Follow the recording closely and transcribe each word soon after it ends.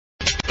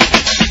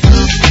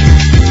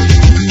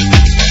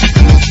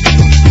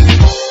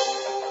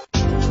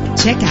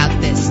Check out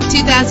this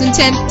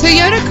 2010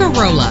 Toyota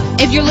Corolla.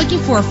 If you're looking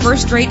for a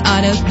first-rate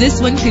auto, this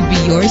one could be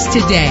yours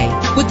today.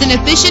 With an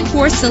efficient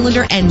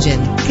 4-cylinder engine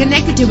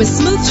connected to a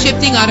smooth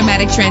shifting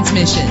automatic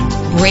transmission.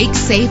 Brake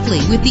safely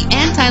with the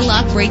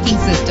anti-lock braking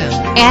system.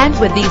 And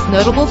with these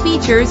notable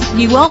features,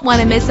 you won't want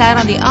to miss out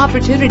on the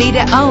opportunity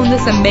to own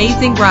this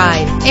amazing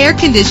ride. Air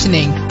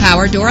conditioning,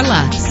 power door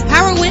locks,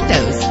 power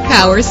windows,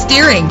 power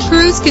steering,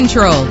 cruise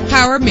control,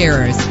 power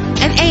mirrors,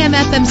 an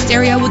AM/FM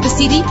stereo with a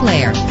CD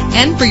player.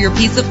 And for your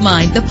peace of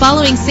mind, the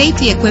following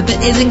safety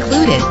equipment is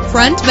included: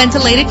 front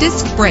ventilated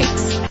disc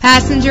brakes,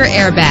 passenger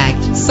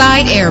airbag,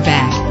 side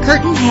airbag,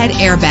 curtain head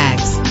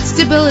airbags,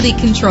 stability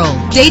control,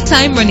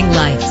 daytime running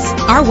lights.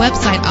 Our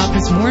website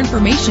offers more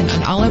information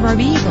on all of our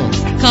vehicles.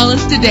 Call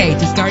us today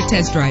to start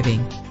test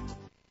driving.